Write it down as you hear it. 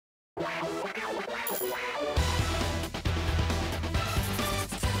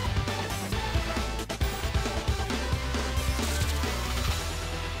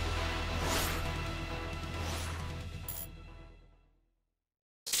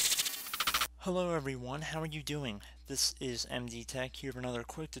Hello everyone, how are you doing? This is MD Tech here with another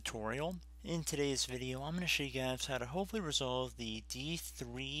quick tutorial. In today's video, I'm going to show you guys how to hopefully resolve the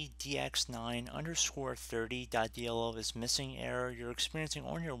D3DX9_30.dll is missing error you're experiencing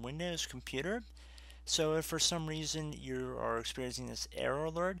on your Windows computer. So if for some reason you are experiencing this error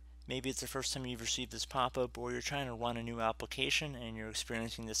alert, maybe it's the first time you've received this pop-up or you're trying to run a new application and you're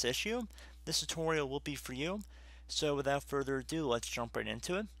experiencing this issue, this tutorial will be for you. So without further ado, let's jump right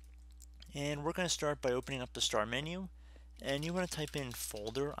into it. And we're going to start by opening up the Start menu, and you want to type in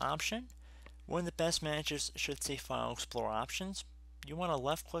Folder option. One of the best managers should say File Explorer Options. You want to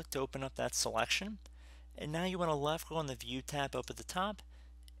left click to open up that selection, and now you want to left click on the View tab up at the top,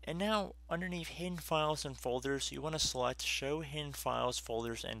 and now underneath Hidden Files and Folders you want to select Show Hidden Files,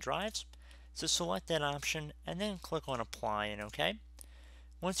 Folders, and Drives. So select that option and then click on Apply and OK.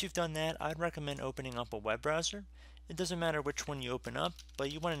 Once you've done that, I'd recommend opening up a web browser. It doesn't matter which one you open up,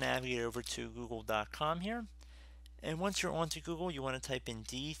 but you want to navigate over to google.com here. And once you're onto Google, you want to type in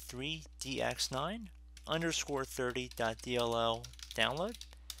D3DX9_30.dll download,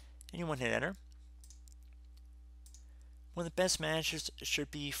 and you want to hit enter. One of the best managers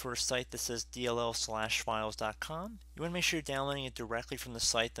should be for a site that says dll/files.com. You want to make sure you're downloading it directly from the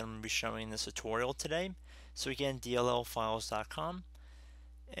site that I'm going to be showing in this tutorial today. So again, dll/files.com,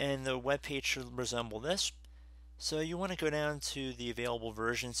 and the web page should resemble this. So you want to go down to the available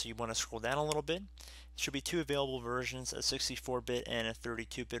versions, so you want to scroll down a little bit. There should be two available versions, a 64-bit and a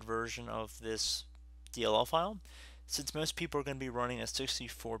 32-bit version of this DLL file. Since most people are going to be running a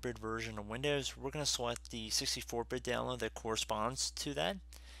 64-bit version of Windows, we're going to select the 64-bit download that corresponds to that.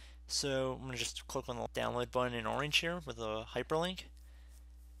 So I'm going to just click on the download button in orange here with a hyperlink.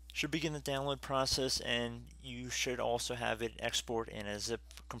 Should begin the download process, and you should also have it export in a zip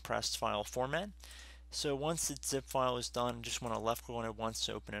compressed file format. So once the zip file is done, I just want to left click on it once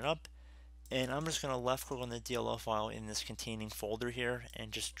to open it up, and I'm just going to left click on the DLL file in this containing folder here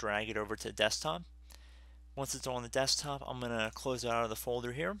and just drag it over to the desktop. Once it's on the desktop, I'm going to close it out of the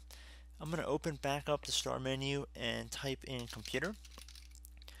folder here. I'm going to open back up the Start menu and type in Computer.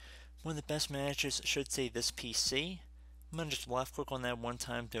 One of the best managers should say This PC. I'm going to just left click on that one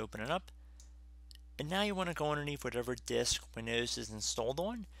time to open it up. And now you want to go underneath whatever disk Windows is installed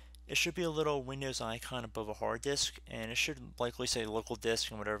on. It should be a little Windows icon above a hard disk, and it should likely say local disk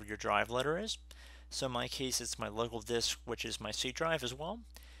and whatever your drive letter is. So in my case, it's my local disk, which is my C drive as well.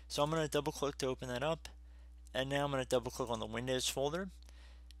 So I'm going to double click to open that up, and now I'm going to double click on the Windows folder.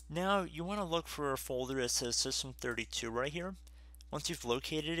 Now you want to look for a folder that says System32 right here. Once you've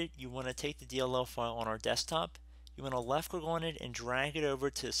located it, you want to take the DLL file on our desktop. You want to left click on it and drag it over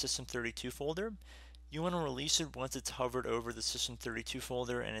to the System32 folder. You want to release it once it's hovered over the System32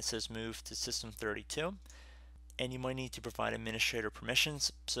 folder and it says move to System32. And you might need to provide administrator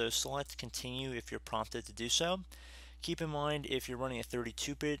permissions, so select continue if you're prompted to do so. Keep in mind, if you're running a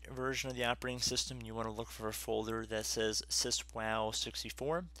 32-bit version of the operating system, you want to look for a folder that says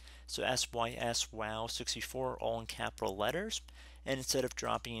syswow64. So syswow64 all in capital letters. And instead of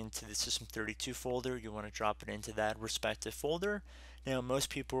dropping into the System32 folder, you want to drop it into that respective folder. Now, most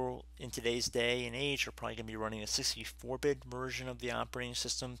people in today's day and age are probably going to be running a 64-bit version of the operating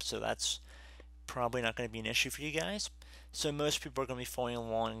system, so that's probably not going to be an issue for you guys. So most people are going to be following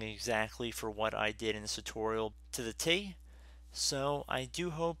along exactly for what I did in this tutorial to the T. So I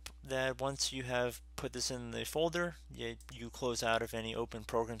do hope that once you have put this in the folder, you close out of any open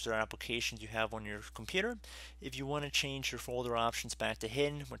programs or applications you have on your computer. If you want to change your folder options back to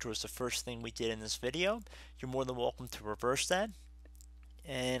hidden, which was the first thing we did in this video, you're more than welcome to reverse that.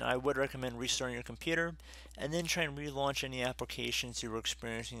 And I would recommend restarting your computer and then try and relaunch any applications you were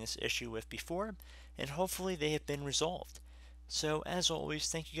experiencing this issue with before, and hopefully they have been resolved. So as always,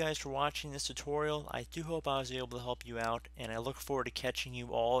 thank you guys for watching this tutorial. I do hope I was able to help you out, and I look forward to catching you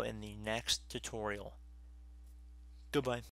all in the next tutorial. Goodbye.